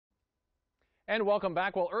And welcome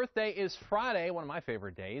back. Well, Earth Day is Friday, one of my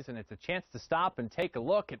favorite days, and it's a chance to stop and take a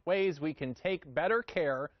look at ways we can take better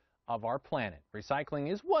care of our planet. Recycling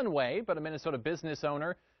is one way, but a Minnesota business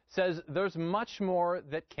owner says there's much more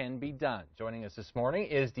that can be done. Joining us this morning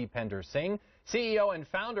is Deepinder Singh, CEO and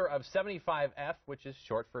founder of 75F, which is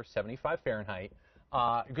short for 75 Fahrenheit.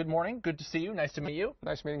 Good morning. Good to see you. Nice to meet you.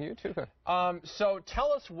 Nice meeting you, too. So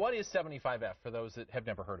tell us, what is 75F for those that have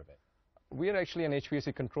never heard of it? We are actually an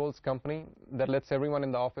HVAC controls company that lets everyone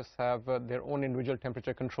in the office have their own individual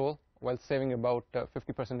temperature control while saving about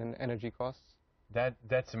 50% in energy costs.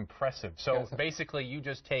 That's impressive. So yes, basically you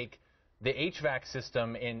just take the HVAC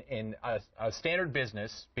system in a standard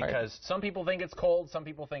business, because some people think it's cold, some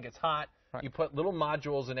people think it's hot. You put little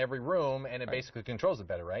modules in every room and it basically controls it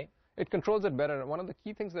better, right? It controls it better. One of the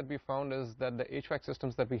key things that we found is that the HVAC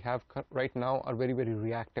systems that we have right now are very, very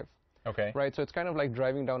reactive. Okay. Right, so it's kind of like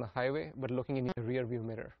driving down a highway, but looking in your rear view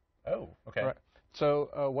mirror. Oh, okay. Right.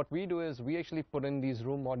 So what we do is we actually put in these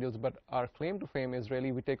room modules, but our claim to fame is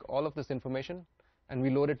really we take all of this information and we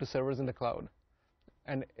load it to servers in the cloud.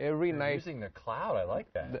 And every night... Using the cloud, I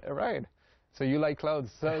like that. Right. So you like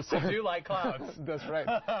clouds. So I do like clouds. That's right.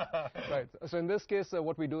 Right. So in this case,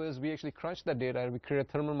 what we do is we actually crunch that data and we create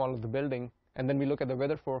a thermal model of the building, and then we look at the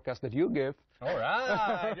weather forecast that you give. All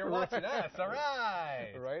right. You're watching us. All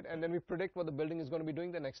right. Right. And then we predict what the building is going to be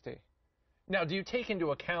doing the next day. Now, do you take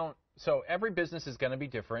into account, so every business is going to be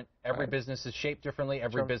different. Every business is shaped differently.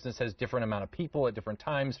 Every business has different amount of people at different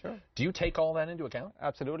times. Do you take all that into account?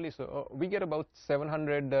 Absolutely. So we get about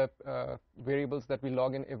 700 variables that we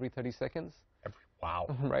log in every 30 seconds.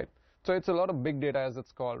 Wow. Right. So it's a lot of big data, as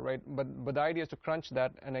it's called, right? But the idea is to crunch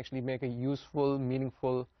that and actually make a useful,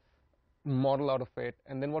 meaningful model out of it.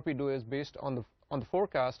 And then what we do is, based on the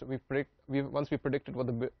forecast, once we predicted what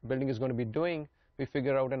the building is going to be doing, we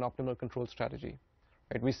figure out an optimal control strategy.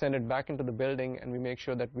 Right? We send it back into the building and we make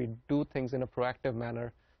sure that we do things in a proactive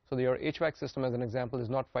manner, so that your HVAC system, as an example, is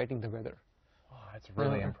not fighting the weather. Oh, that's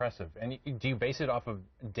really impressive. And do you base it off of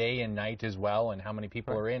day and night as well, and how many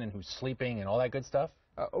people are in and who's sleeping and all that good stuff?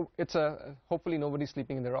 It's hopefully nobody's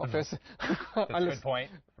sleeping in their office. That's a good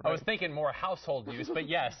point. I was thinking more household use, but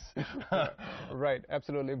yes. Right,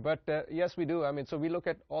 absolutely. But yes, we do. I mean, so we look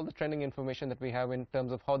at all the trending information that we have in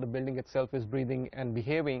terms of how the building itself is breathing and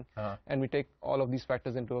behaving, and we take all of these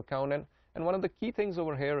factors into account. And one of the key things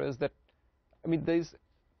over here is that, I mean,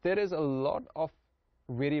 there is a lot of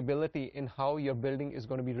variability in how your building is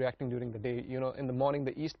going to be reacting during the day. You know, in the morning,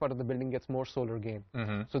 the east part of the building gets more solar gain.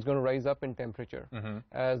 So it's going to rise up in temperature.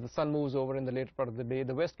 As the sun moves over in the later part of the day,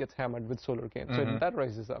 the west gets hammered with solar gain. So that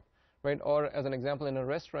rises up, right? Or as an example, in a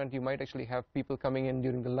restaurant, you might actually have people coming in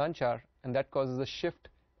during the lunch hour, and that causes a shift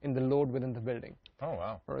in the load within the building. Oh,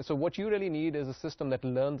 wow. Right? So what you really need is a system that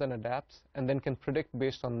learns and adapts, and then can predict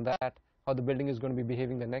based on that how the building is going to be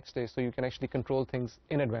behaving the next day, so you can actually control things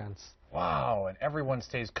in advance. Wow, and everyone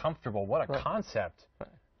stays comfortable. What a concept.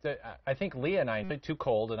 I think Leah and I are too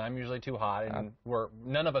cold, and I'm usually too hot, and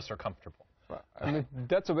none of us are comfortable. I mean,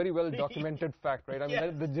 that's a very well-documented fact, right? I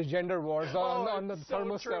mean, the gender wars on the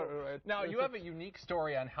thermostat. Right? Now, you have a unique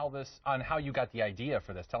story on how you got the idea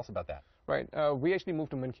for this. Tell us about that. Right. We actually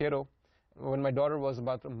moved to Mankato when my daughter was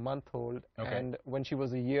about a month old, and when she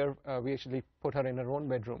was a year, we actually put her in her own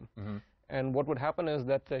bedroom. And what would happen is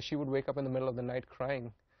that she would wake up in the middle of the night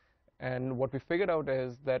crying. And what we figured out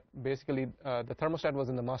is that basically the thermostat was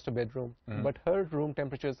in the master bedroom, but her room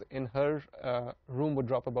temperatures in her room would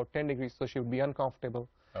drop about 10 degrees, so she would be uncomfortable,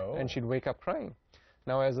 and she'd wake up crying.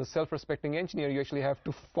 Now, as a self-respecting engineer, you actually have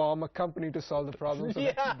to form a company to solve the problem, so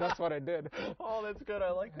that's what I did. Oh, that's good.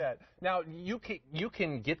 I like that. Now, you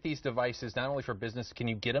can get these devices not only for business, can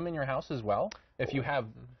you get them in your house as well? If you have...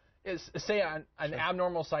 say an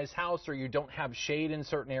abnormal sized house, or you don't have shade in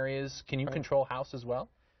certain areas, can you control house as well?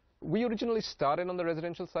 We originally started on the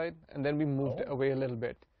residential side, and then we moved away a little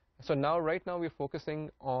bit. So now, right now, we're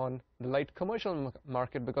focusing on the light commercial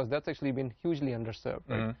market, because that's actually been hugely underserved.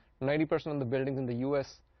 Right? 90% of the buildings in the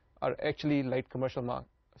U.S. are actually light commercial market.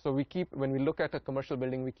 So when we look at a commercial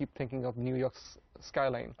building, we keep thinking of New York's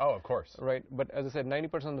skyline. Oh, of course. Right, but as I said,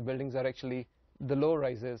 90% of the buildings are actually the low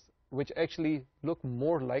rises, which actually look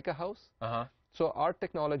more like a house. So our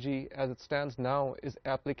technology, as it stands now, is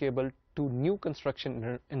applicable to new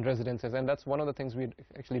construction in residences, and that's one of the things we're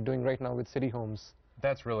actually doing right now with City Homes.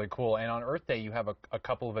 That's really cool. And on Earth Day, you have a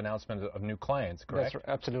couple of announcements of new clients, correct? That's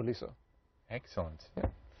absolutely so. Excellent.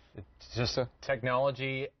 It's just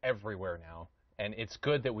technology everywhere now, and it's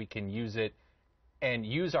good that we can use it and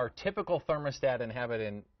use our typical thermostat and have it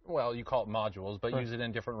in, well, you call it modules, but use it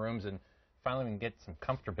in different rooms, and finally we can get some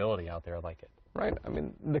comfortability out there. I like it. Right. I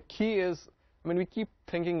mean, the key is I mean, we keep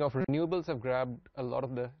thinking of renewables have grabbed a lot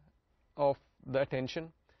of the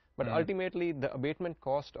attention, but ultimately the abatement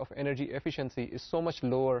cost of energy efficiency is so much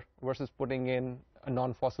lower versus putting in a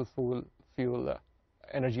non-fossil fuel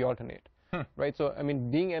energy alternate, right? So, I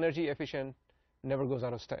mean, being energy efficient never goes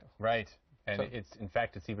out of style. Right. And so, in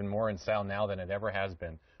fact, it's even more in style now than it ever has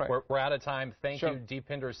been. Right. We're out of time. Thank you,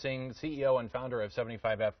 Deepinder Singh, CEO and founder of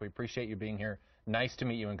 75F. We appreciate you being here. Nice to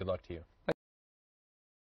meet you, and good luck to you.